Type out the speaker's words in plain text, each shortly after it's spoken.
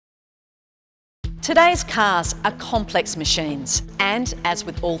Today's cars are complex machines, and as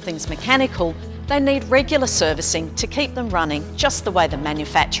with all things mechanical, they need regular servicing to keep them running just the way the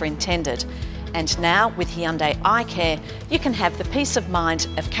manufacturer intended. And now with Hyundai iCare, you can have the peace of mind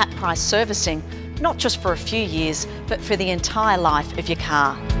of capped price servicing, not just for a few years, but for the entire life of your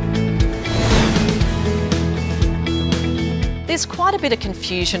car. There's quite a bit of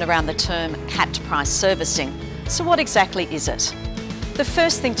confusion around the term capped price servicing. So what exactly is it? The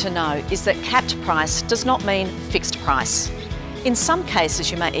first thing to know is that capped price does not mean fixed price. In some cases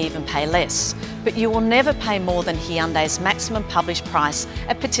you may even pay less, but you will never pay more than Hyundai's maximum published price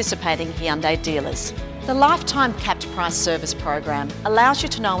at participating Hyundai dealers. The Lifetime Capped Price Service program allows you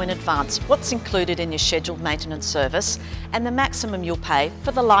to know in advance what's included in your scheduled maintenance service and the maximum you'll pay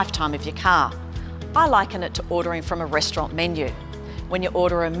for the lifetime of your car. I liken it to ordering from a restaurant menu. When you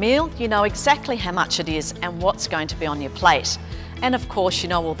order a meal, you know exactly how much it is and what's going to be on your plate. And of course, you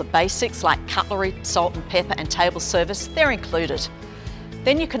know all the basics like cutlery, salt and pepper and table service, they're included.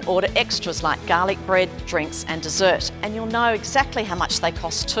 Then you can order extras like garlic bread, drinks and dessert, and you'll know exactly how much they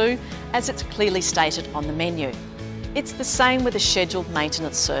cost too, as it's clearly stated on the menu. It's the same with a scheduled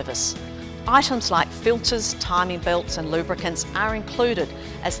maintenance service. Items like filters, timing belts and lubricants are included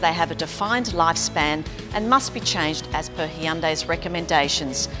as they have a defined lifespan and must be changed as per Hyundai's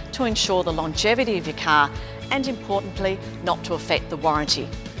recommendations to ensure the longevity of your car and, importantly, not to affect the warranty.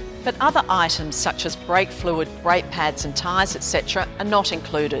 But other items such as brake fluid, brake pads and tyres, etc. are not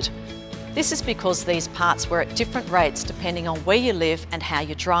included. This is because these parts were at different rates depending on where you live and how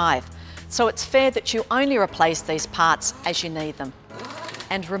you drive. So it's fair that you only replace these parts as you need them.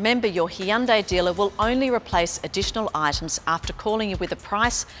 And remember, your Hyundai dealer will only replace additional items after calling you with a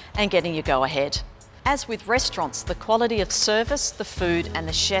price and getting your go-ahead. As with restaurants, the quality of service, the food and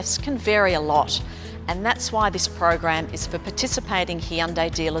the chefs can vary a lot. And that's why this program is for participating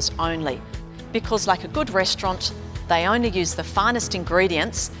Hyundai dealers only. Because like a good restaurant, they only use the finest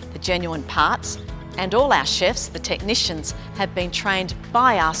ingredients, the genuine parts, and all our chefs, the technicians, have been trained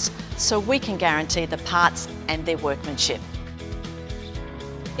by us so we can guarantee the parts and their workmanship.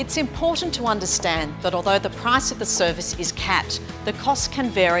 It's important to understand that although the price of the service is capped, the costs can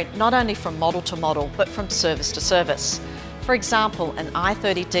vary not only from model to model, but from service to service. For example, an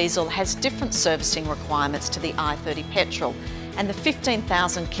i30 diesel has different servicing requirements to the i30 petrol, and the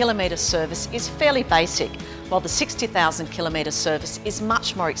 15,000 kilometre service is fairly basic, while the 60,000 kilometre service is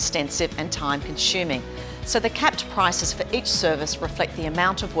much more extensive and time consuming. So the capped prices for each service reflect the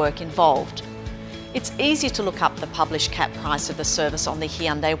amount of work involved. It's easy to look up the published cap price of the service on the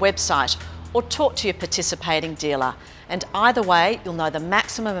Hyundai website or talk to your participating dealer, and either way you'll know the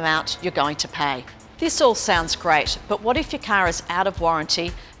maximum amount you're going to pay. This all sounds great, but what if your car is out of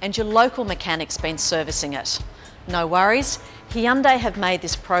warranty and your local mechanic's been servicing it? No worries, Hyundai have made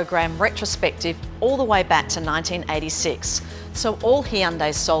this program retrospective all the way back to 1986, so all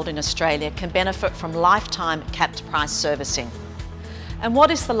Hyundais sold in Australia can benefit from lifetime capped price servicing. And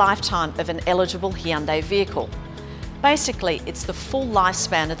what is the lifetime of an eligible Hyundai vehicle? Basically, it's the full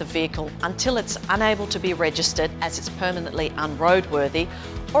lifespan of the vehicle until it's unable to be registered as it's permanently unroadworthy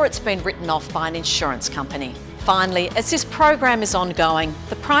or it's been written off by an insurance company. Finally, as this program is ongoing,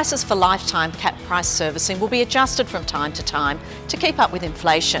 the prices for lifetime capped price servicing will be adjusted from time to keep up with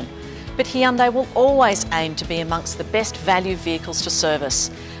inflation. But Hyundai will always aim to be amongst the best value vehicles to service,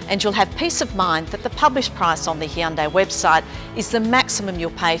 and you'll have peace of mind that the published price on the Hyundai website is the maximum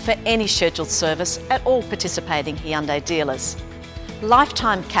you'll pay for any scheduled service at all participating Hyundai dealers.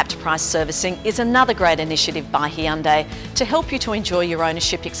 Lifetime capped price servicing is another great initiative by Hyundai to help you to enjoy your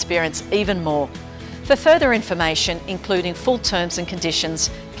ownership experience even more. For further information, including full terms and conditions,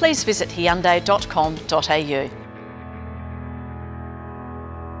 please visit hyundai.com.au.